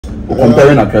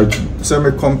comparing Accra to. So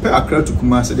me compare Accra to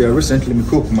Kumasi. They are recently me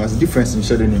call Kumasi difference in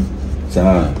Cheddar name.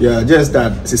 Yeah, just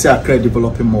that they say Accra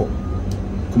developing more.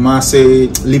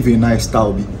 Kumasi living nice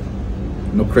style be.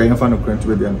 No crying for no crying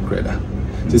to be no credit.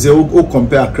 They say oh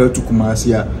compare Accra to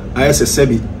Kumasi. I say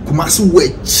Kumasi we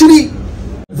chiri.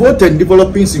 Vote and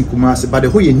developing in Kumasi, but the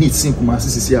whole you need in Kumasi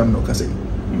is I'm not saying.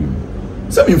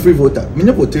 Some in free voter, me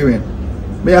no votarian.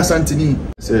 Me a Santini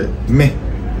say me.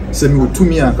 Say me to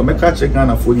me and come catch a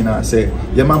Ghana for you now. Say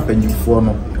your man penny for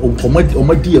no.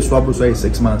 Oma dear swabble so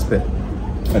 6 months per.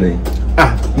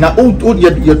 Now old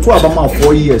you're 12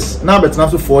 4 years. Now but now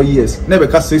 4 years. Never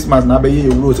cast 6 months. Now be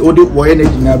you rules. All the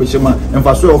energy now be shema. And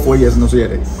for 4 years no so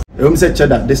yet. I say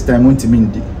Cheddar this time won't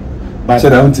mean the. But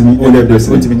Cheddar won't mean all the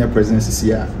presidency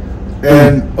here.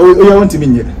 And you want to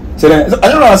mean yet. I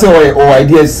don't know say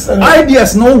ideas.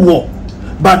 Ideas no war.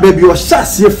 But baby your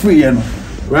shots here free you know.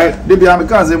 Right? Baby I'm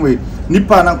because same way.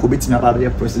 Nipa na ko betimi aba be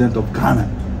president of Ghana.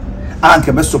 And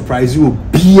can be surprise you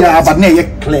bia but na ye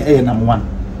clear number 1.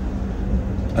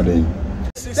 That 360.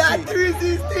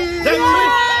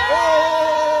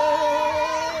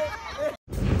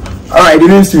 Alright, the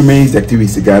next 2 main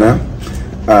activities in Ghana.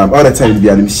 All the time,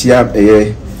 I'm share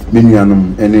a menu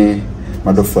and any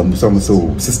mother from some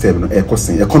so system,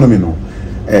 economy, no,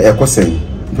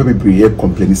 probably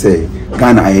complain say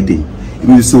Ghana I day.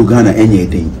 You so Ghana any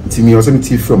day. It's me also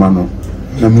me from ano.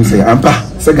 I'm say, Ampa,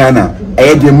 say Ghana,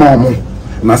 I day mom.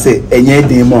 And I say, any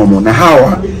day mom. Now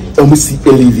how almost see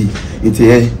a levy. It's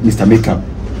here, Mr. Makeup,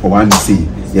 or one see.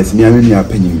 Yes, me and your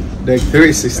opinion. The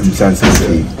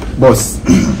 360 boss.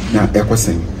 Now,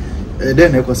 Equasin.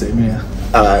 Then Equasin, me.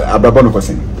 Ababano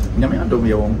Cosin. Yammy, I don't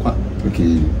know one.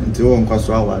 Okay, until one cost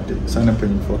our son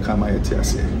penny for Kama.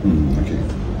 Okay.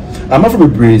 I'm not from a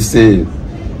brain say,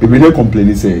 we will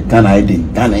complain, say, Ghana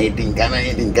hiding. To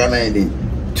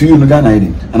you, Ghana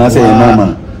hiding. And I say,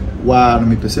 Mama, wow,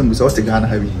 me person was also Ghana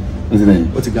heavy.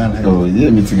 What's a Ghana? Oh, yeah,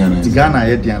 me to Ghana. Ghana, I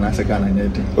had Diana,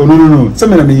 Ghana. Oh, no.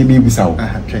 Some of them may be sound.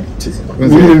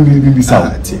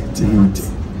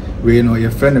 We know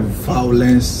your friend of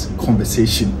violence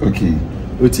conversation. Okay.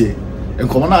 Okay. And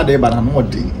come on out there, but I'm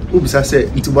not doing. Oops, I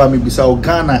said, into what me be so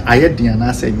Ghana, I had Diana,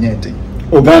 I said, anything.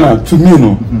 Oh, Ghana, to me,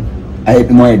 no. I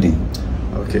had more idea.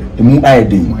 Okay. The more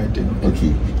idea.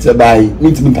 Okay. So by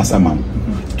me to me, Casaman.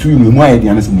 To you, more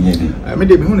idea, and some idea. I mean,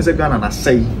 the who is a Ghana, I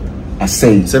say.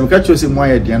 Some catchers in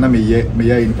my idea, and I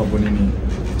may in Pabonini.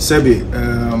 Sebi,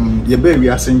 your baby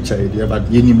are sent child, but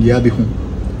yenim the abihu,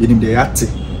 yenim the ati.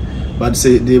 But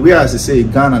say the way I say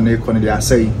Ghana and economy, I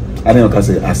say. I don't know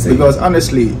say. Because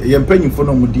honestly, you're paying for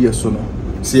no mudia sono.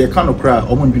 See, I can't cry,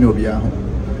 or Monbino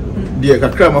Biaho. The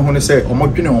Kakra Mahone say, or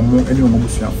Monbino or more, any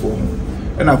Momusia for him.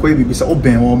 And I quite be so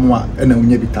open or more, and I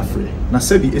will be tough. Now,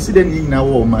 Sebi, is it any now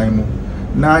or my mo?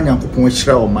 Now, young Kupon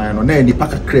Shra or mine, or any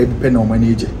pack of crab pen on my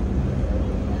age.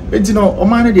 But you know,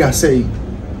 Oman they are saying,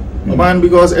 Oman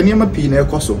because any of P near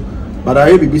Koso, but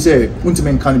I be say,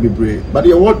 Untimen can't be brave. But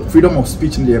the word freedom of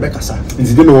speech in the Rebecca.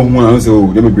 Is it no one so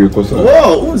let me break Koso?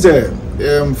 Oh,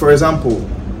 for example,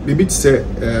 maybe say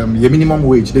your minimum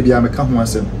wage, they be a mechanic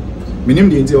once.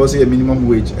 Minimum the also a minimum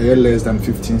wage less than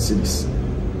 15 cities.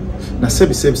 Now,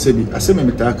 Sebi, I say,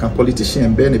 me politician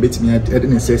and Ben a bit me, I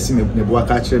didn't say, me, a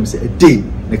day,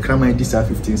 the crime this are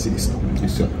 15 cities.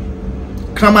 Yes, sir.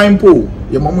 Kramaimpo,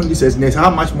 your mom says next how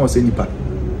much more say nipa.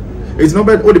 It's not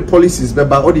bad all the policies,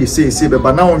 but all they say,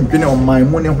 but now I'm doing on my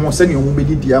money, who send you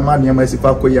the amount of my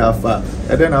sifa far,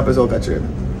 and then I person catch it.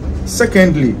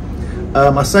 Secondly,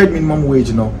 aside minimum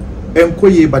wage no,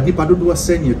 enkoye but nipa do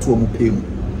send you to pay.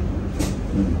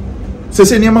 So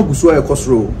say Niama Gusua a cost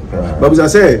row. But as I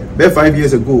say, 5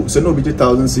 years ago, so no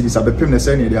 1,000 cities, I be paying the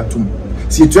same they are two.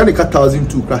 See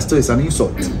 2,002 cluster is an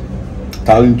insult.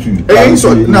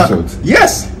 1,002.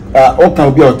 Yes. What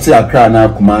can be a Accra now,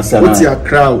 Kumasi? What's a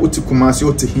crowd? What's Kumasi?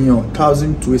 What's here?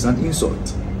 1,002 is an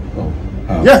insult. Oh.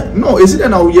 Yeah, no, is it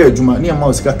now? Yeah, Juma near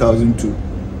Mouse 1,002.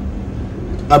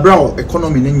 Abroad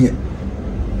economy in yet.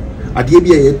 At the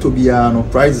ABA to be no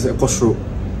prices a cost row.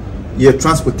 Your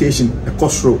transportation a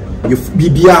cost row. Your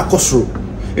BBR cost row.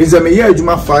 Is a year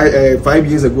Juma 5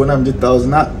 years ago. Now I'm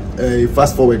 1,000.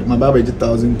 Fast forward, my Baba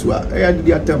 1,002. I did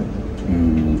the attempt.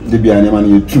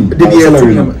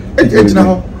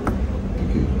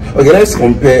 Okay, let's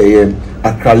compare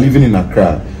Accra living in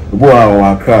Accra.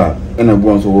 Accra and a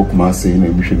bones of Kumasi in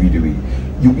a video.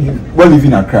 You live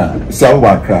in Accra, South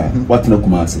Accra, what no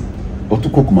Kumasi or to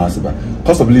Kumasi,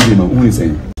 cost of living on who is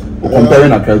saying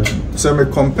comparing Accra to. So I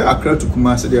compare Accra to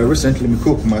Kumasi. They are recently me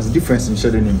Kumasi difference in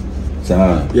Cheddar name.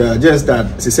 Yeah, just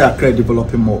that they say Accra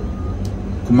developing more.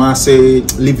 Kumasi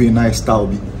living nice style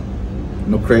be.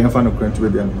 No crying for no crying to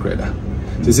be no credit.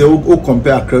 They say o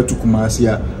compare Accra to Kumasi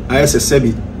I say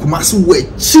sebi Kumasi we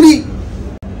chiri.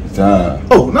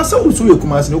 Oh, na so you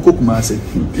Kumasi no ko Kumasi.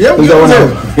 Yeah,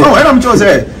 oh, and I'm just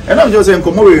saying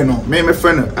komo we no me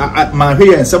friend my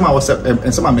here and some was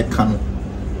and some me kan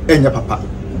enya papa.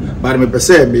 But me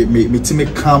say me team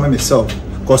calm myself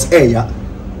cause ya.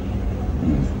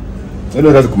 I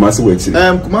know that's Kumasi we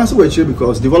chiri. Kumasi we chiri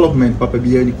because development papa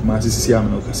be any Kumasi sisi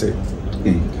am no ka say.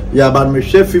 Yeah, but me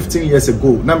share 15 years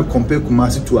ago. Now me compare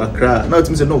Kumasi to Accra. Now it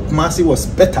means no, Kumasi was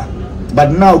better.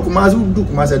 But now Kumasi will do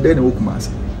Kumasi then it will Kumasi.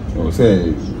 Oh,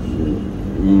 say,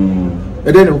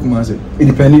 then it will Kumasi. It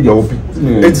depends on your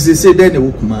opinion. It is say then it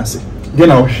will Kumasi.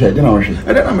 Then I'll share.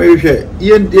 And then I'm very sure.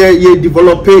 You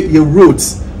develop your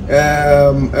roots.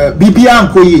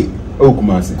 BBA oh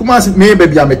Kumasi me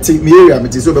baby I'm a area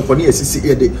I'm so be for near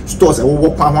the stores I will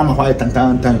walk one white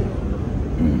time.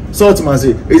 So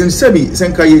ultimately, it's in Sebi,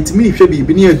 Senka, it me, Shebi,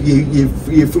 be near ye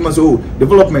famous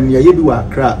development, ye be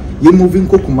Accra, ye moving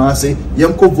Kumasi,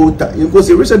 Yanko Vota, Yanko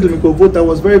recently Vota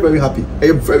was very, very happy.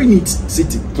 A very neat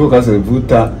city. So as a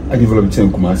Vota, I developed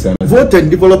in Kumasi. Vota and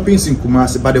developing in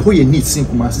Kumasi, but the whole you need in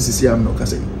Kumasi, CCM no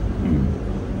Kase.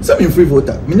 Some in free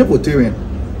voter, Minapotarian,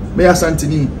 May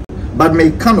Santini, but may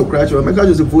kind crash or make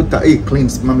just a voter a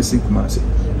claims Mammy Sin Kumasi.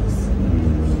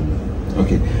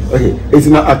 Okay. It's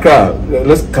not Accra.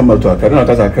 Let's come back to Accra. No,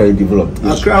 that's Accra developed.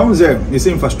 Accra is there. It's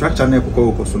infrastructure. Ne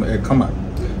koko so come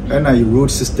and a road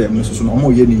system. So no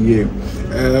more year.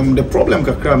 The problem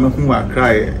Accra me who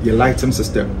Accra your lighting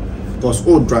system. Because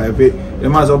all drive it. You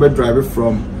must always drive it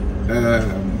from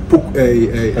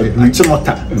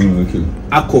Chimota. Okay.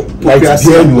 Ako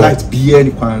light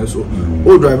BN kwan so.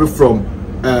 All drive it from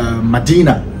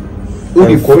Medina.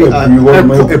 Only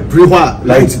everywhere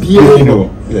light BN.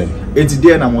 Yeah. It's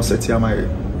there na mo set my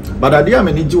but I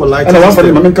dey need you light and one for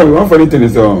the one for the thing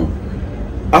is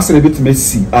as a bit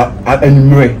messy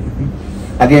anyway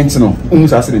again no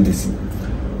accident is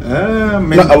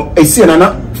I see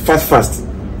na fast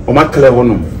o ma clear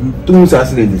one no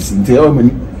accident is there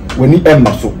when you am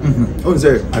so on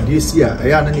say ade see a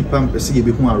ya na nipa mpese ye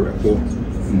be hu arebo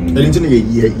and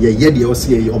ye dey o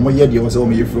see o mo ye dey o say o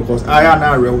me because I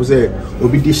na arebo say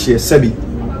obi di share sabi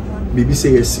bibi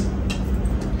say yes.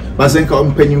 But then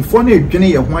come penny funny dwene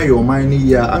ye ho aye o man ni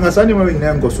ya angasa ni ma we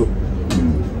name go so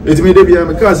it me dey bia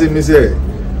me ka say me say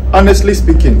honestly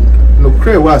speaking no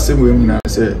cray wa say we na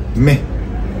say me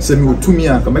say me otumi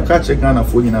an ka me ka check na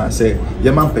fo nyina say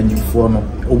ye man penny fo no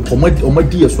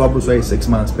omadi ye so abro so 6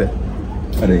 months pe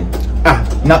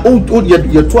na old ye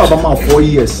to abama 4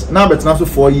 years na betina so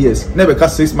 4 years na be ka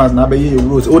 6 months na be ye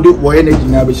rules o de wo energy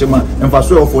na be shema emfa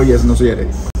so 4 years no so ye dey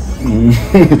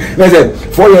let's say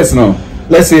 4 years now.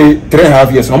 Let's say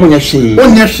 3.5 years. Onya she.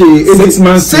 6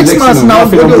 months. 6 months now. I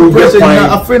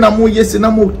feel na mo yes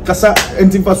na mo kasa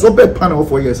entimfa so be pan of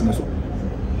 4 years na so.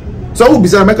 So we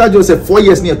bisa make just say 4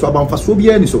 years near to abamfa so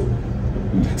bia ni so.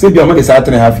 Say be among the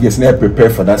 3.5 years na prepare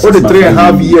for that. All the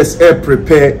 3.5 years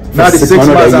prepare. Now the 6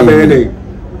 months are there.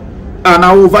 And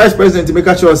our vice president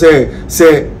make sure say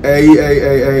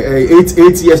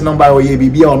 8 years number or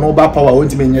ABB or no bad power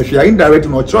won't mean you indirect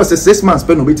no trust 6 months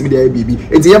pen obey me the ABB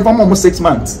it's here for almost 6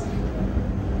 months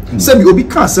say we obi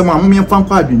can say am me fan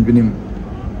kwa adwendwenem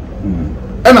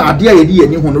and adia ye di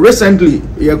ani ho recently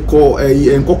ye call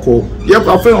nkoko ye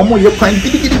kwa fe omo ye kwan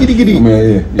gidi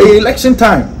election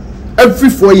time every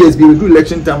 4 years we do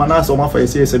election time and ask omo for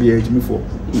say say be ejimi for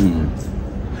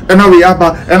and now we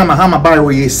aba and mahama buy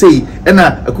we say and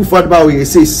akufo adba we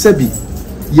say sebi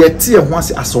ye tie ho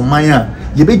ase asoman a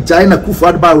ye be jai na akufo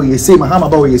adba we say mahama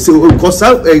ba we say because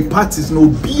parties no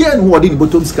bia no wodi ni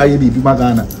bottom sky ye bi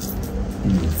magana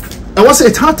and what say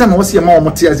it hard time was ye ma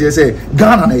omote as ye say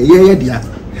Ghana na ye dia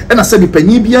and I said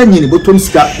panyi bia nyi ni bottom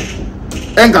sky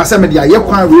enga say me dia ye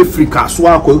kwan we Africa so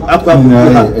akwa ni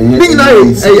na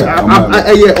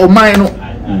ye oman no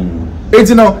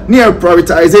it's no near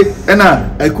prioritize it and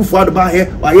Akufo Adba here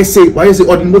why say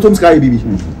ordinary bottom sky bibi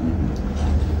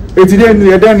it's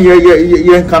then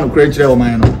ye can create your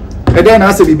mind and then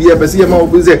I say bibi e person ma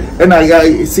obu say and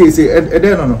I say and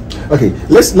then no okay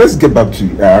let's get back to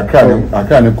Accra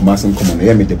and Kumasi common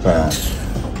here me the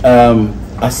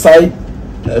aside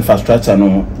infrastructure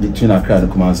no between Accra and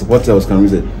Kumasi what else can we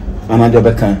say another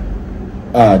better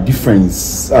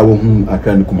difference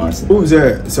Accra and Kumasi. Oh,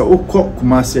 so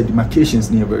Kumasi demarcations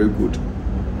near very good.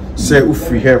 Say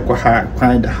free hair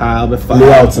kind of have a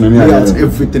layout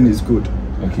everything is good.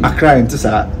 Okay. Accra and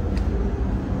Tisa.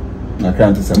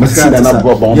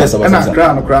 Yes, and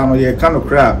Accra, yeah, kind of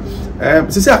crap.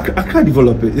 So say Accra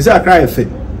develop it. Is Accra fit?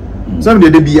 Some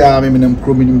of the be minimum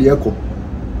chromium the echo.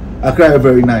 Accra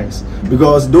very nice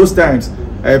because those times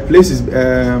places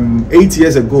 8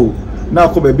 years ago.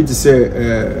 Now come baby to say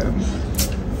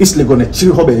it's like gonna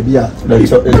chill ho baby ya.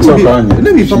 It's okay.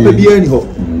 Let me papa be any ho.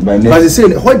 But they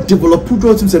say how develop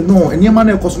product say no and your man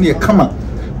e cost me come.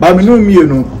 But me know me you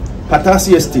know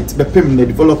Patasi Estate be pay me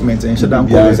development and shut down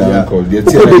call there.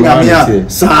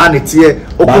 Sanity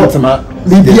Bantama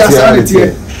Libya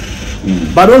sanity.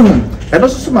 But don't and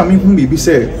also my who be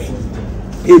say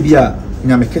ebia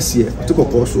nyame kese to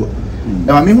kokko so. And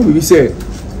my who be say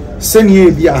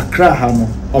senior be Accra ha no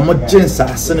omo jensa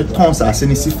asene tons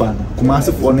asene sifa no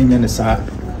Kumasi for no nyane sa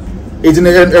e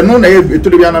no na e to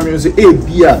bia na me say e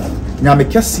bia nyame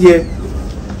kese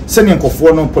senior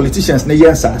nkofo no politicians na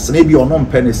yensa asene bia ono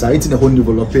mpene sa it na ho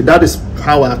develop. That is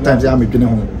how at times I am dwene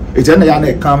ho e je na ya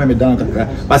na calm me down kakra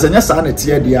but senya sa na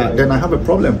tie dia then I have a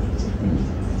problem.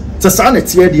 It's a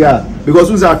sanity idea because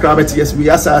who's our crab yes we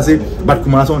say but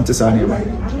Kumasi on Tesani.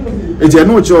 It's a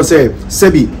no choice say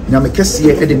Sebi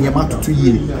Namekesi Eden Yamato 2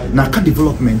 years na ka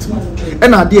development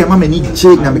and I dear mamma need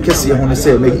check Namekesi on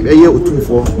say make a year or 2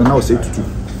 for now say to 2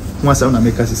 once I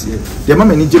make us here. The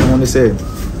mamma need on say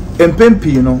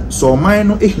Mpempi you know so mine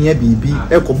no ehia bibi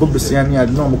eko bobesia ne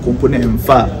ade no mo component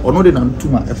emfa ono de na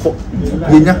ntuma eko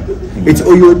yenya it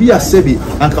oyobi asebi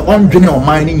anka on dwene o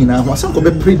mine nyina ho asanko be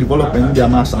pre development dia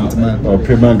ma santman or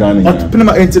prima gani or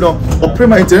prima entino or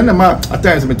prima entino na ma at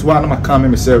times me to na ma calm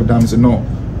myself down say no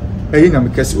enya me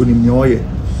kesi onim nye oye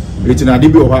it na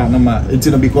dibi o ha na ma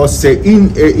entino because say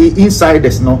inside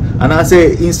this no and I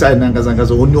say inside na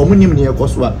ngazangazo oni omunim ne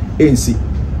ekoso a ensi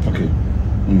okay.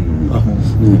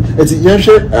 It's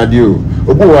a adio.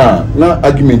 Obuwa na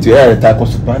argument you are attack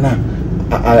Osupana.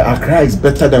 Accra is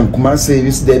better than Kumasi.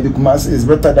 This day Kumasi is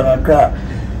better than Accra.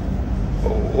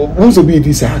 Also be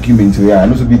this argument here,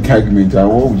 and also big argument.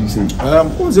 What would you say?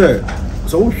 Who's there?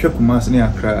 So who should Kumasi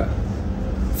near Accra?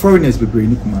 Foreigners be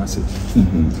bringing Kumasi.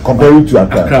 Compared to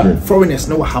Accra, foreigners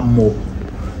know have more.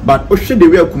 But what should they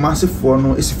wear Kumasi for?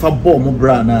 No, it's if a bomb more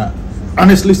brand.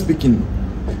 Honestly speaking.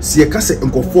 Si ekase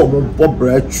nkofo mo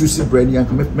bobra choose brand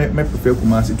yank me prefer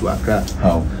Kumasi to Accra.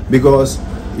 How? Because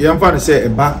you am say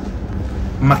about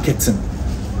marketing.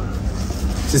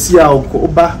 Sisi ya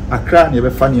oba Accra ne be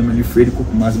fa ne me free ko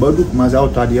Kumasi but do Kumasi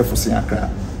out there for say Accra.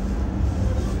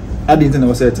 I didn't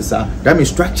know say it sa. That means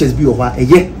structures be over a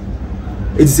year.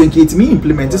 It is it me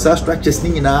implement this structures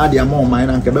ni na dey am mine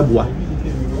and kebeboa.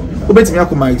 Obetimi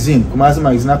akọ magazine, Kumasi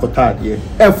magazine akọ tag here.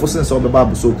 E for sense of the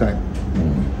Bible so kind.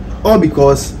 All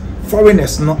because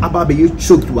foreigners no ababe you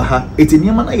choked to ha it in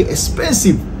na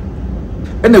expensive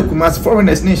and the Kumasi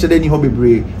foreigners ni shede ni hobby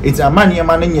bre it's a man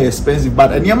na expensive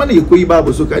but and na you koyi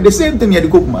Bible so the same thing you dey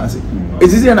Kumasi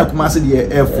it is na Kumasi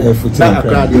the airport na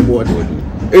Accra the board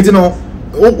it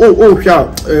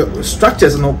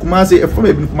structures no Kumasi from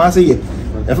Kumasi here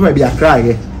from be Accra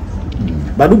here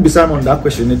but do be on that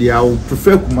question I would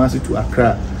prefer Kumasi to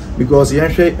Accra because you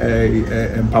share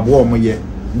Mpabo mo here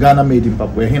Ghana made in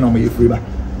Papua, he no me free ba.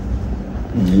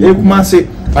 Kumasi,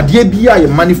 adie bia ye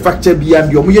manufacture bia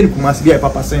ndi omo ye Kumasi bia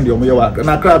papa send omo ye wa.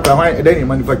 Na Accra why then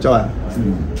manufacture.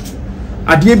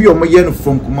 Adie bia omo ye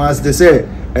from Kumasi they say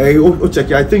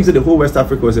check I think the whole West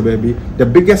Africa was a baby the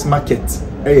biggest market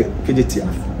KJT.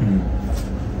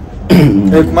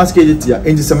 Kumasi KJT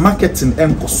and it's a market in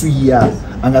Nkosu ya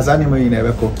angazani mo yin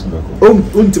ebeko.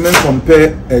 Ultimate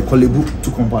compare Kolebu to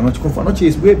Kompanochi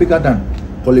is way bigger than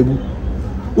Kolebu.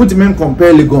 Would men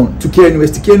compare Legon to K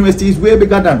University? K University is way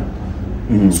bigger than.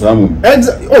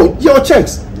 Oh, your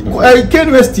checks. K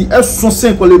University is so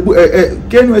saying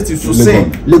K University is so saying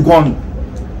Legon.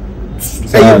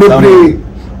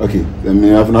 Okay, I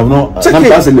mean, I've no. I'm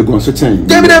passing Legon so saying.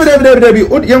 Debbie.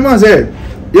 What your man say?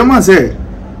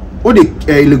 What the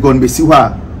Legon be see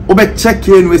what? Obe check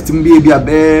K University be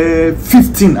a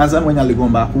 15 as and when you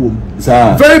Legon back home.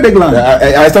 Very big land.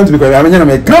 I stand to be correct. I mean, no.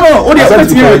 What do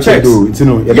you check? You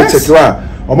know, you check what?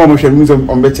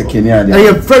 On better Kenya. I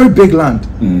have very big land.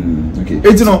 Okay.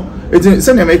 It's you know, it's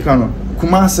send American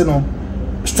Kumasi no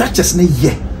structures ne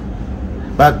ye.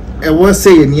 But I was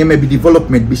saying near maybe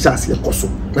development be shasi koso.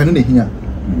 I don't hear.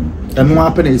 And what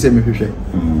happened is me.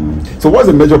 So what's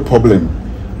the major problem?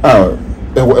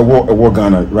 A war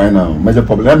Ghana right now. Major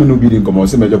problem. I mean, no bidding come on.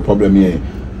 Say major problem here.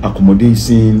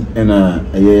 Accommodation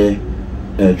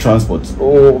and transport.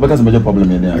 Oh, but that's a major problem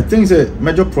in there. I think it's a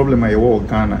major problem I war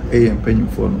Ghana. And paying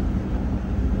for no.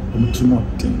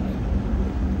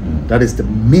 That is the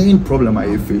main problem I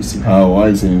am facing. How? Why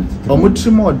is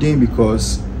it?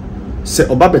 Because say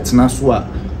Obabet Naswa.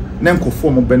 Nem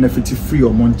conform benefit free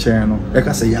or mon channel. Like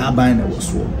I say, ya buying a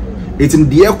was war. It's in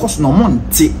the air cost no money.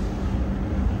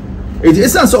 It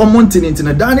isn't so mountain into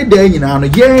a danny day, you know,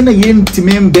 yen to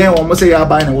me, then almost say I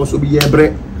buy and was to be a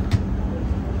bread.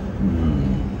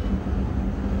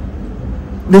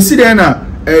 they see there na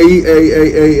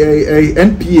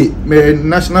NPA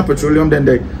National Petroleum then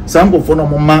the sample for no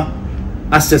mama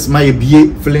access my BA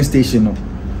filling station no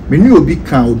me knew obi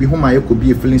can obi home I could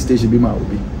be a filling station be my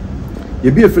obi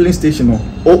you be a filling station no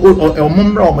o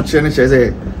momra o machine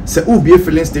say be a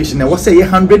filling station na what say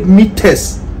 100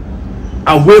 meters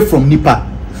away from Nipa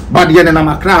but the na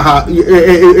makra ha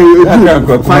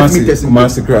 5 meters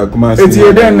kumasi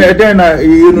then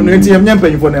you know enti em nyampa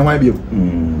for na hwan bi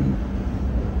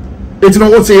it's no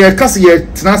what say case ye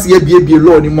trans ye bie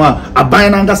law ni mu a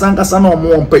aban na nkasa na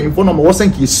omo mpanyimfo na wo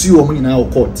senke sue omo nyina o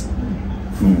court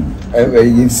I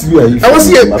was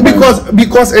here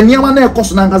because anyama na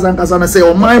ekoso na nkasa na say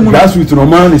oman mu grassroots no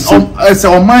man is say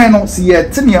oman no see ye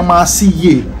teniama see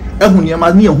ye ehun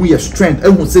niama ne ehun ye strength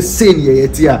ehun say ne ye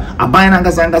ti a aban na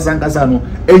nkasa no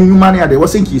enwuma ne ade wo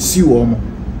senke sue omo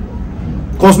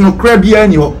cause no crabia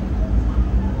ni ho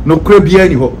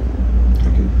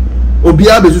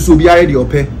Obia bezusu obia de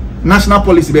ope national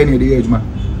policy be ne de ejuma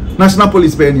national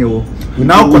police be ne wo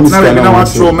now continue be na wa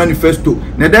throw manifesto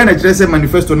na then na kire say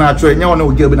manifesto na throw nya wona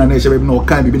ogia be na ehye be na o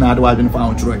kan bi na ade wa adwen fa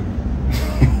on throw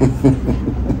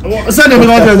so dem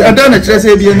no and then na kire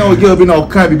say be na ogia be na o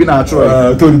kan bi na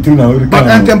throw but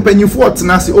an campaign for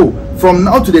na say oh from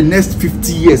now to the next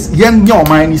 50 years yen nya o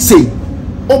man ni say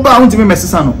oba huntimi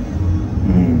mesesa no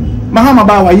mahama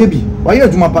ba wa ye bi wa ye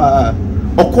adwuma pa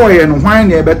okoye no hwan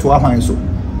na ebeto ahwan so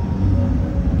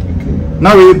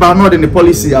now we ba no the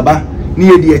policy aba ni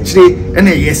e de akire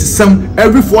na yesesam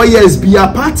every 4 years be a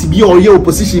party be or your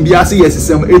opposition be as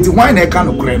yesesam eti hwan na e ka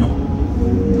no kure no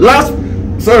last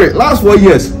 4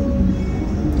 years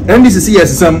NDC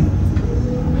yesesam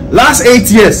last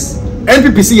 8 years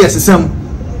NPPC yesesam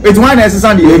eti hwan na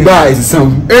yesesam de e ba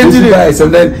yesesam eti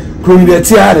then Crony the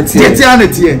tianity.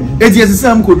 It is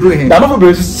some could do him. That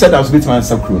of said I was bit man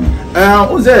some crony.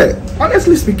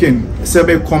 Honestly speaking, so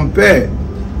we compare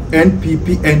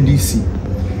NPP, NDC,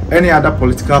 any other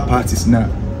political parties now.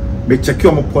 We check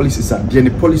your policies and the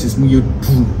policies you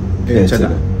do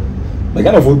Cheddar. The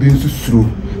kind of what being true.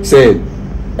 Say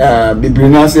be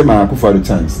bring us say my for the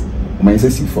chance. My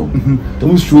say form. The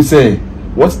most true say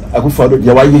what I could follow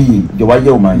your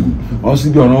way man.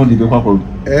 Also be on all the people.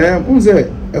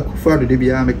 Akufo-Addo de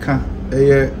bia meka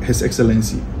His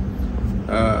Excellency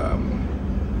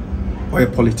or a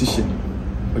politician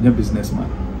or a businessman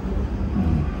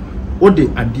what the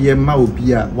idea ma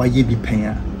obi a waye bi pen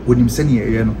a wonim se ne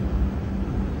ye no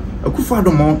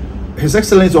Akufo-Addo mo His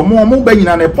Excellency o mo ba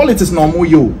nyina na politics na mo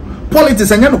yo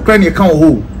politics anya no kra ne ka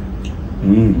ho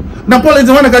na politics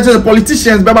when I catch the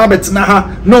politicians baba betina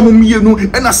ha no mo mienu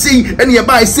and I say and you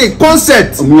buy say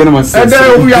concert and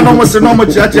then we are no more no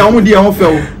much at your dia ho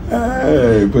fe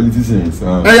politicians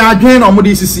again on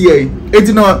this CCA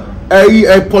it no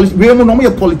we mo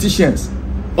no politicians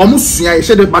omo sua ye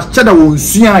shede but Cheddar won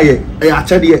sua ye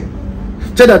achede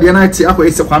Cheddar de na ti akọ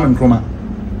ese Kwame Nkrumah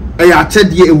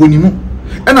achede e wonimu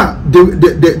na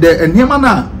the enhema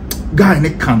na guy ne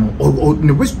can or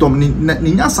the wisdom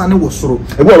ni nyasa ne wosoro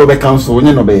e bo be council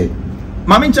onye no be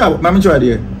mama ncha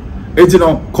de e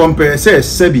no compare say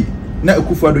Sebi na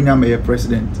Akufo-Addo nyama ye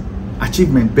president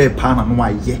achievement be pa na no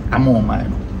aye ama o man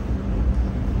no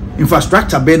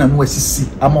infrastructure be na no asisi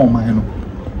ama o man no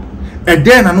e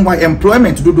den na no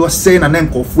employment do say na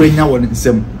nkofo anya won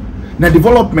nsem na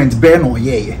development be na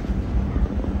oyeye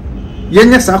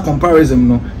yenye sa comparison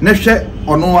no na hwe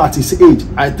ono at his age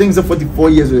I think the 44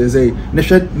 years we say na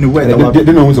hwe ni word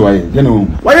they know why you know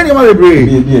why you ma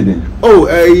be oh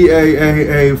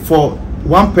for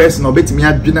one person obetimi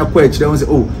adwena kwa akire won say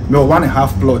oh me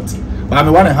 1.5 plot but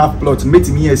me 1.5 plot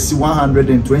metimi asi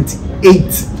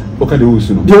 128 okay the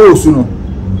osu no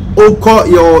oh call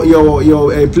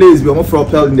your place be almost for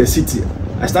hotel in the city.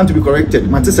 I stand to be corrected.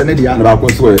 Matisse ne dia. Na ko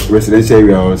residential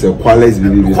area or say Quales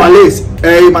bi. Quales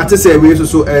Matisse we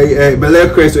so Bel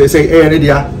Crest we say ne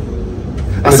dia.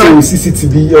 Asa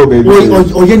CCTV o baby.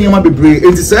 O ye niam bebre.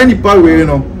 Enti say ni pa we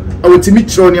no. I will timi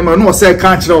tro niam no say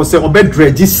kan kire o say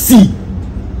obedreji see.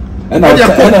 And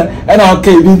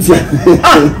okay bi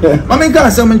ntia. Mama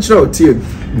kan say me kire o tie.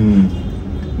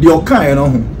 The okan no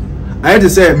ho. I had to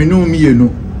say me no mienu.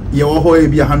 Ye wo ho e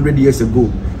bi 100 years ago.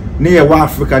 Near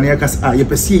Africa, near Cas, you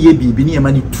perceive ye be near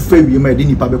money to fail you made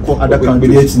any public call other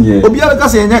countries. Obiara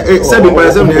Cas, 7 by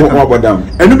 7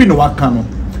 and no be no one can.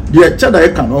 The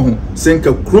Cheddar can sink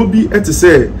a crowby and to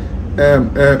say,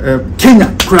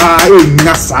 Kenya cry,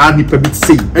 Nasa, ni permit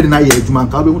say, and I age man,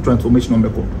 transformation on the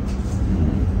call.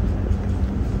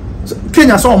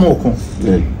 Kenya saw more.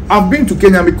 I've been to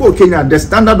Kenya because Kenya, the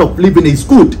standard of living is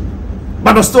good,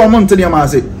 but the store month to the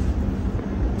Amazon.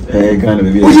 Ghana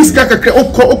baby. Which is kakra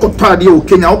oko tade o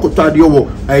Kenya oko tade o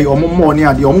omo money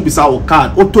ade omo bisa o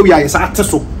card o to ya is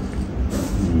ateso.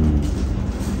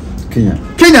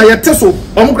 Kenya ya teso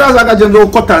omo kra zaga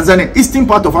jendo ko Tanzania eastern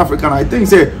part of Africa I think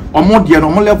say omo dia no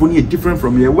omo level ni different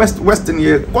from here western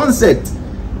here concept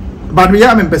but we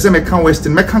am in person me can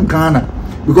western me can Ghana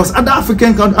because other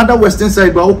African other western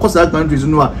side but of countries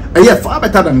no are far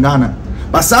better than Ghana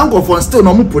but some go for still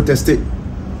no protest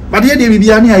but here they be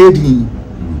ani ayedi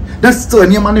that's still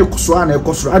any man ekoso na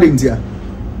ekoso adentia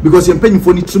because you pay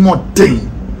for ni too much thing.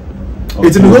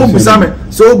 It's in the whole Bisame,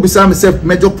 so Bisame said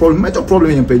major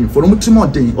problem you're paying for no more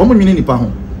thing. Omo meaning nipa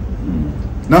ho.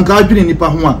 Na nka adwene nipa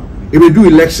ho a e be do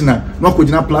election na no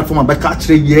akogina platform ba ka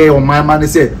kire ye o my man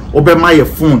say obema your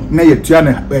phone na ye tua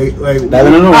na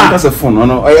no that's a phone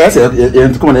no I say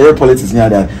you come on air politics near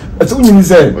that. So you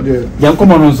say yan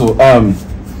come on so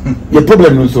your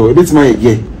problem no so it's my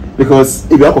yeah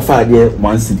because if you have 5 year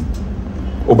 1 city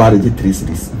over the 3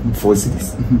 cities 4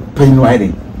 cities paying no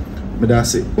idea.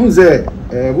 Medase unze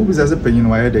wo bisa se panyin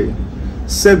wa yede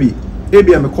sebi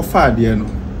ebia me kofa ade no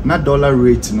na dollar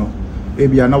rate no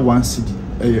ebia na 1 cedi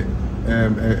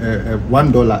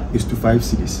 $1 is to 5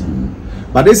 cedis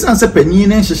but this answer panyin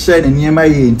na hye na niema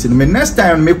ye nti me next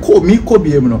time me ko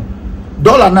biem no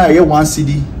dollar na ye 1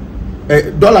 cedi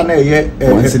dollar na ye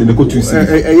 1 cedi me ko 2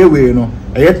 cedis we no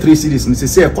 3 cedis no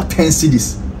se e ko 10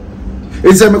 cedis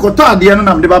eze me ko to ade no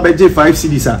na me ba beje 5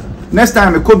 cedis a next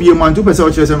time I could be a man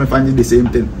 2% me find the same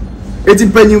thing. It's in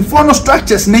penny for no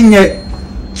structures nenye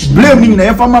blaming na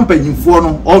yafa man penny for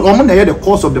no or na the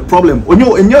cause of the problem.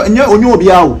 Onyo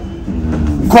biawo.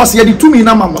 Because ye the two me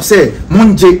na mama say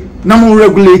monje na mon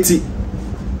regulate.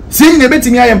 See ne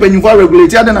betimi aye penny for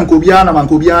regulate ade na nkobia na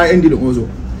mankobia endi no ozo.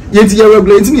 Ye ti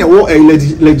regulating ye wo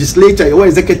legislature ye wo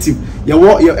executive ye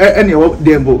wo any wo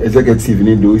dembo executive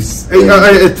need those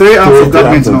 3 arms of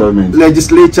government.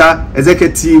 Legislature,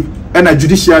 executive and a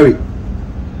judiciary.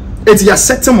 It's ya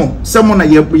setemo someone na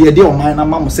ye de o man na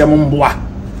mam se mo mboa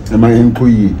e man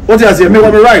employee what you say me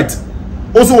want right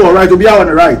also all right obi on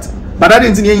the right but that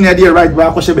didn't yin na dey right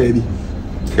ba akoshe baby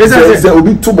is say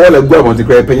obi two ball e go about the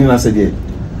cry penny na say dey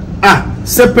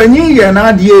se penny ye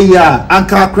na dey ya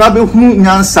anka kra be hu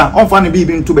nyansa on fa ne bi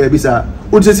nto baby sa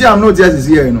o say am no just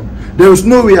here no there is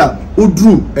no way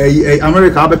udru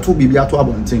America abeto bibi ato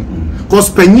abonten cause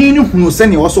penny ni hunu se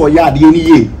ne wo so ya ade ni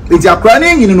ye enti akra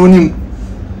ne yin no nim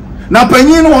na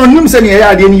penny no onim se ne ya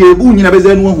ade ni ye bu nyina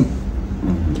beze no hu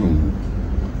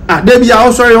de bia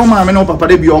o sorry o ma me no papa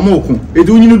de bia o mo ku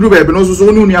edi unyi duru bebe no so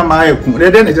onu nua ma ayeku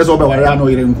de na je so be ware no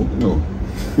yire nku no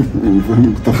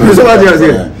so what you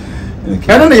say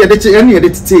eno na ye de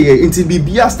tete ye enti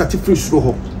bibia start free show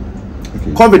ho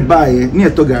covid by near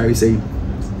to Gary say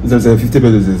it's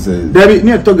 50%. There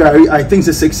near to Gary I think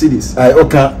it's 6 cities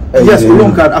okay yes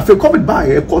long card after covid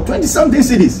by 20 something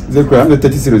cities the crime the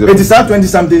 30 cities it is 20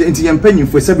 something enti ye penny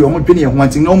for say be o mo dwene ye ho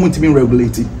anti no mo ntimi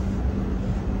regulate.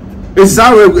 It's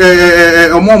not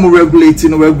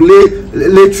regulating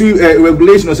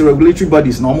regulation or regulatory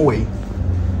bodies normal way.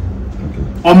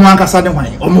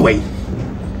 Way.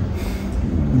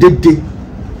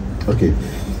 Okay.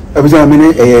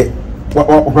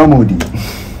 Ramodi.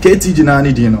 KTG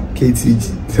nani dino.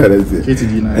 KTG. That is it.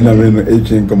 KTG nani. And I mean,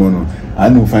 HN come on. I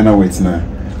know final words now.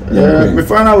 Yeah. My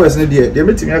final words na there. They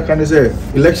meeting me can say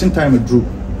election time drew.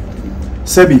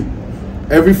 Sebi.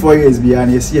 Every 4 years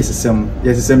behind yes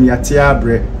yatia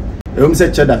bre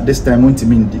say Cheddar this time won't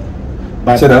mean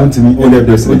but Cheddar won't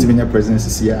mean your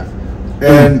presidency here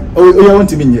and you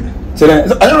want mean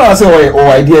Cheddar I don't know say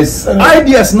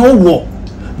ideas no war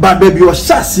but baby your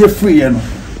shots here free you know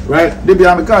right they be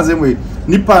am can same way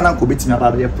nipa na ko betimi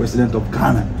aba be president of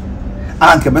Ghana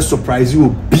and can be surprise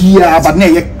you bia but na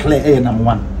ye clear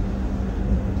Nam1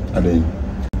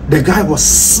 the guy was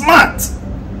smart.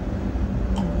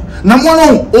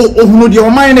 Nam1 ohunu de o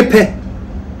man ne pe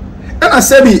and I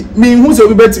say me who say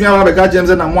we betimi aba ka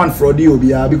James Nam1 fraud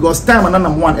obia because time na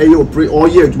Nam1 pray all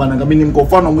year aduma na minim ko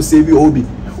fa no mo save obi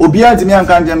obia ntimi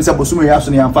anka James abosumo ya so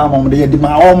ne amfa ma mo de di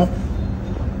ma o mo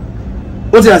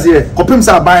o ti ase kopim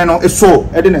sa ban no so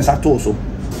e de ne sato so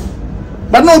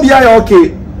but no obia ya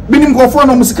okay minim ko fa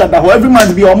no mo sika da ho every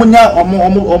month bi o mo nya o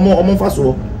fa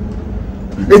so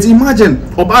it imagine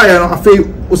obaya no afei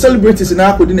o celebrities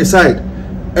na akodi ne side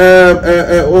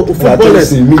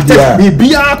footballers be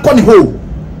koni ho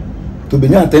to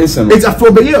be attention it's a for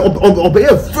be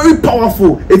very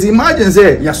powerful it imagine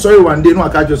say ya sorry one day no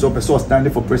aka just up person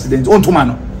standing for president on to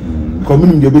man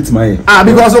community dey bit my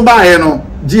because oba no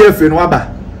GFA no aba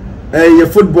your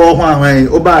football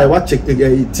ho oba what check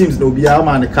teams no be a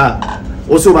man car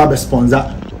also ba sponsor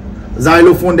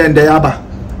xylophone then dey aba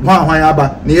he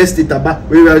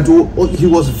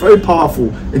was very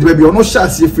powerful. It may be no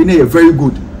shots if we know very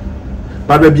good.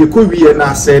 But maybe could be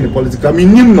not saying the political.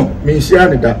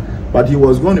 But he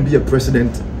was going to be a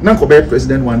president. Not be a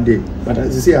president one day. But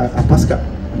as you say, a Pascal.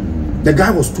 The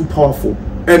guy was too powerful.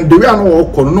 And the way I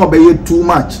know no be too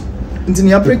much. Until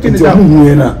you are breaking it down.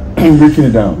 Breaking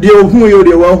it down.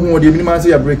 The minimum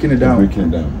say breaking it down. Breaking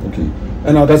it down. Okay.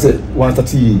 And now that's it.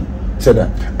 130 Cheddar.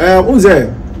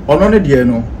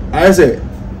 I say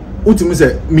ultimately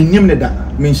say minimum that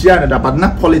share that but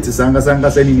not politics anga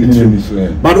any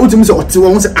but ultimately say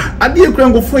say I dey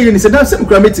kran go for you say that same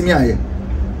kran metimi aye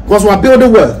because we build the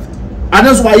wealth and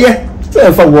that's why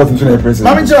say for wealth into the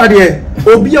president mama tell there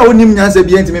obi a onim nyansa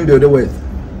bi entimi build the wealth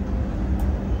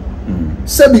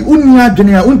sabi unni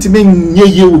adwene a untimi nye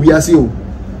ye obi ase o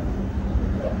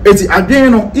eti adwene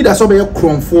no ida so be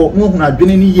kronfo no hu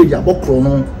adwene ni ye dia bokro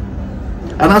no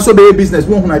and also be business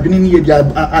no hu adwene ni ye dia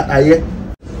aye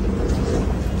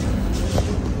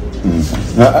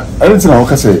I don't know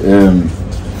what I say.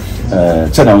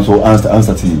 Cheddar also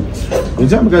answer to you. The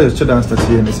time guys Cheddar answer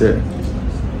to you and say,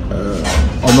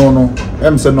 no.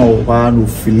 I'm saying no. One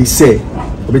feel say,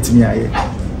 obeti me aye.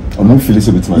 I'm feel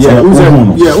say obeti me. Yeah.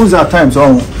 Who's that time so?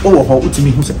 Oh, how obeti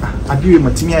me? Who say? I do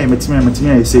matimi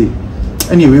aye say.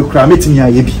 Anyway, you cry matimi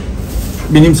aye bi.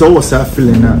 Meaning so what's that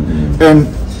feeling now? And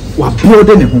we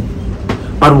building home,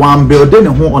 but one building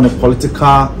home on a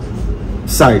political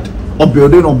side. Or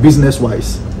building or business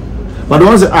wise. But the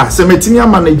ones that say metimia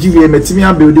manage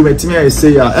metimia building metimia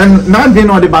say and now they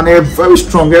know the banner very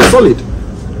strong and solid.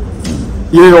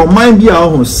 Your mind be our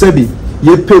home sebi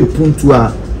ye pay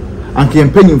puntua and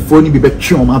campaigning for ni be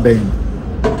between my ben.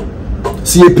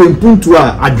 See ye pay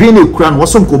puntua a drain a crown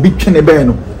was some could be twene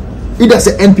beno. Either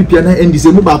say NPP and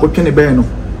NDC move back twene beno.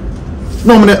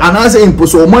 No man and I say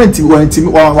impose or money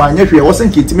or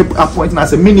wasn't kitty appointing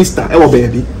as a minister ever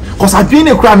baby. Because I been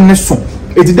a crime next song.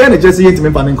 It's then just yet to me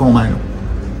banning come mine.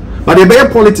 But the better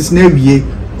politics never ye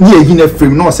near in a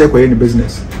frame, no say any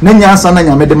business. Nanya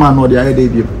Sananya made the man or the other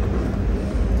debut.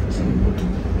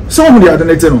 Some of the other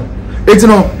next it's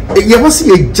no, you ever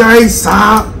see a giant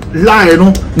lie,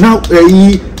 no? Now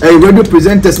a radio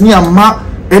presenters me and ma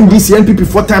NDC NPP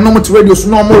 4 time no more radio,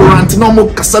 no more rant, no more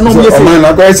Casano. Man,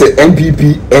 I say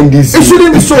NPP NDC. It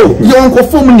shouldn't be so. You uncle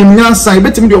forming him Yansa,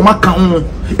 bet me your macan.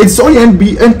 It's all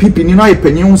NPP, you know,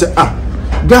 opinion say,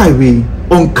 guy, we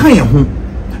on Kaya home.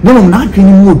 No, not any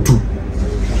more do.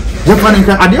 Japan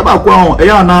can Adiaba Kwao,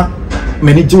 Ayana,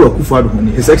 many Jew Kufad,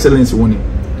 His Excellency won it.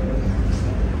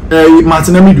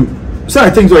 Martinamidu. So I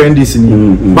think so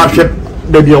NDC, but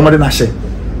there be a modern Ashe.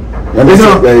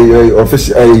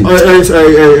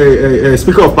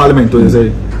 Speaker of Parliament, to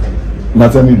say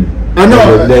Martinamidu. I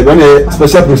know they're going to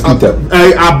special prosecutor.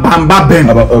 Bamba Ben.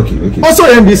 Okay. Also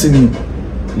NDC.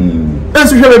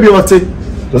 That's what you want.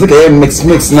 That's okay. Mix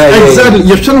now. Exactly.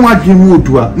 You shouldn't want to move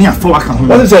to a near 4 account.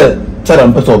 What is it? Tell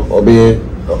them person or be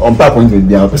on point with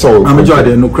the person. I'm enjoying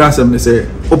the no crash. I'm say,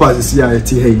 "Oba the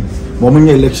CIT hey, moment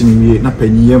election we na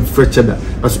penny and fresh cheddar."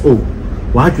 As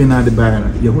why do you not the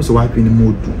buyer? You also wipe in the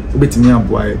mood to obey me and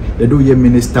boy. They do your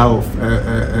minister of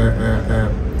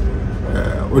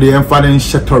or the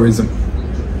financial tourism,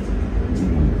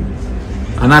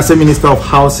 and I say minister of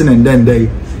housing, and then they.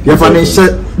 You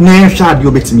financial name shard you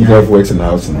bet me. Have works in the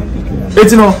house.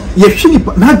 It's no, you shouldn't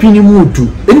not be any mood to.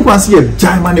 Anyone see a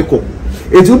giant manico.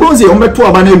 It's about the only 2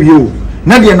 abane view.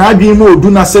 Nadia na dream more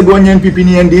do not say 1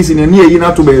 NPP and this in a near you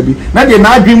not to baby. Nadia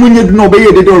na dream when you do not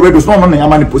obey the already so many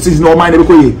amani position no mind.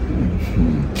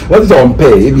 What is on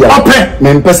pay? If you are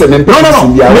men person, no,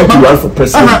 for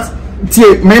president.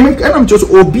 I'm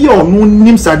just obi or no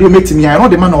name sadio make me. I know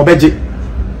the man or budget.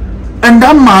 And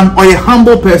that man or a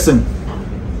humble person.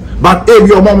 But if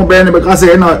your mom be because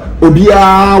say na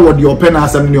obia what your pen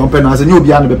as and your pen as and you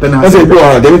obia na be pen as. Say go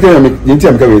on, the thing I'm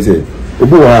say.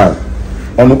 Obo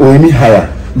on only higher.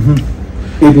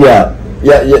 If ya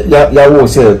wo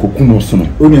say kokuno so no.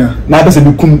 Onia. Na be say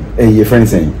be kum your friend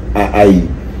saying I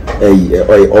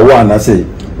or one I say.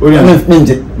 Onia.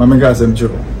 Menje. Mama ga asem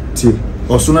chiro. Ti.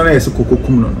 Osuna na yesi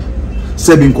kokokum no.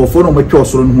 Se bi nkofo no metwa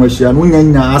osoro no ho ahia no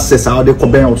nya access a de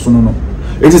koben osono no.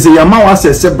 It is a Yamaha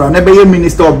access sebra never be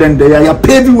minister of them there ya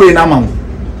pave way na man.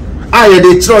 I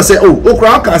dey try say oh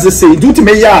okra can say duty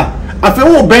me ya afi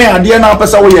wo ben ade na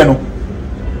pesa wo ye no.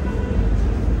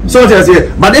 So just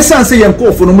say but this say yen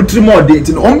nkofo no mutri more date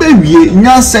no on be wie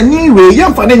nyansani we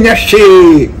yen fa ne nya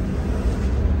hwe.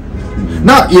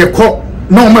 Na ye ko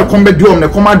no me come be do me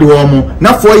come de wo mo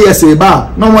na 4 years e ba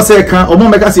no mo say kan o mo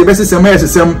mega say be system yes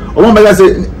system o mo mega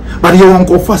say but ye won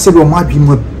ko fa say o ma bi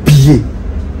mo bie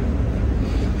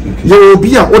You will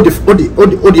be a odi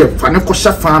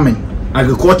financial farming,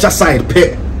 agriculture side,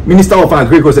 pay Minister of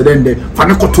Agriculture, then the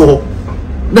financial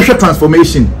national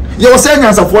transformation. You were saying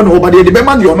as a phone over the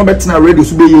man you're not better radio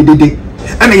to be ye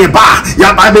and a bar,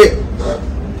 ya baby.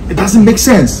 It doesn't make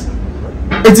sense.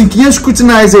 It's in here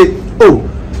scrutinize it. Oh,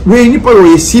 we need to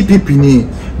CPP,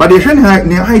 but the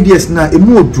ideas now a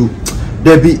more do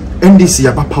there be NDC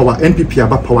about power, NPP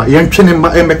about power, young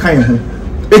Chenemba and Mekayhu.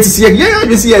 It's here,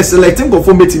 you see, selecting go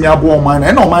for meeting your boy mine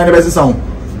and no mind the sound.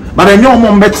 But I know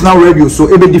more better now radio, so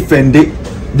every defend it.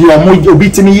 The Omo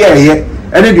beating me, yeah.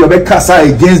 And then you be cast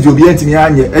against the obedient in your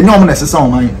and no necessary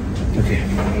mine. Okay.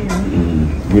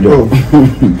 We don't.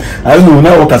 I don't know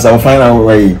now what I'll find out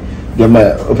way. The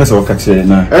person will catch it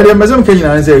now. And the Amazon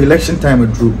Kenya say election time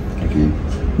with Drew. Okay.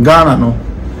 Ghana no.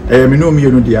 Me know me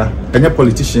no dia. Any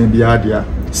politician be dia.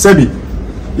 Sebi.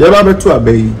 You ever to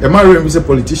obey. A man is a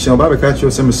politician. Baba catch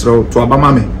you some straw to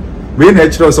Obama me. We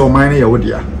natural so mine ya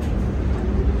wodia.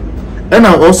 And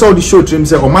I also the show to him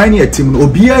say, "O mine a team no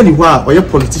be anywhere or your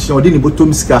politician or didn't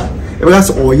bottom ska." Because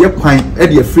or your pine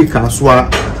Eddie Africa so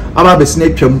aba be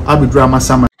snake abi drama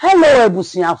sama. Hello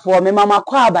ebusuafo me mama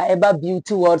kwaba eba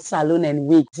beauty world salon and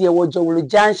wig tie wo Jowolo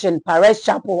Junction Paris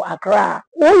Chapel Accra.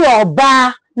 Wo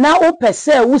oba na wo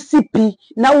pese wo sipi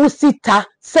na wo sita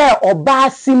se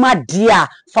oba sima dia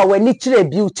fa wani kire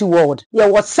beauty world. Ye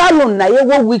wo salon na ye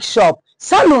wo wig shop.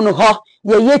 Salon ho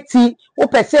ye yeti wo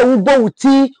pese wo bo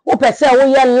wuti wo pese wo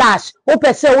ye lash wo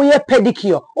pese wo ye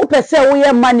pedicure wo pese wo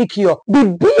ye manicure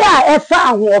bibia efa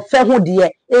ahofe ho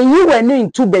de eyi wani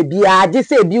ntu babia age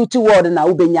say beauty world na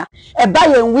wo benya e ba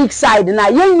ye weak side na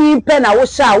ye yi pe na wo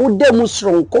sha wo dem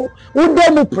sronko wo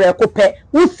dem preko pe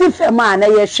wo sife ma na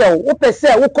ye hwe wo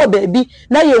pese wo ko baby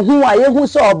na ye hu a ye hu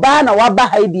so oba na wa ba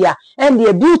haibia and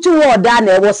the beauty world da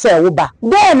na e wo se wo ba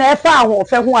then efa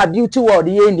ahofe ho a beauty world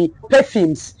ye ni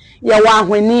perfumes ye wa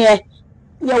ahwenie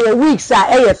ye wo weeks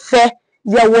a ye fe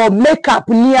ye wo makeup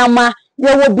niama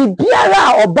ye wo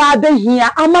bibiara oba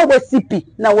behia ama wasipi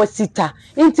na wasita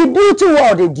inti beauty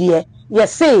world die ye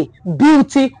say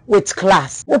beauty with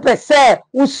class wo pese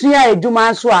usua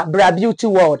eduma so a bra beauty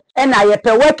world e na ye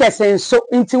pe workers enso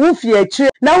inti wo fie atire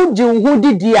na wo di hu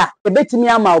didi a e betimi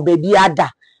ama obabi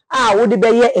ada wo de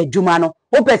be ye eduma no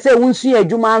wo pese wo nsua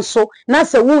eduma nso na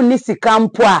se wo ni sika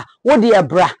mpo a wo de e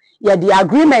bra ya the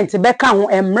agreement beka ho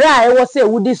emra e wo se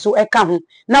wudi so eka ho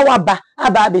na waba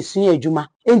aba abesun adwuma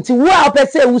enti wo a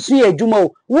opese wusun adwuma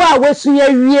o wo a wesun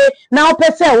awie na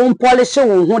opese wo polish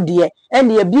wo ho de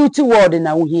and the beauty world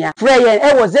na wo hia frey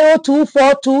e wo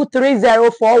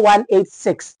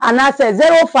 0242304186 and I say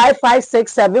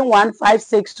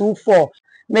 0556715624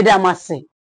 medamase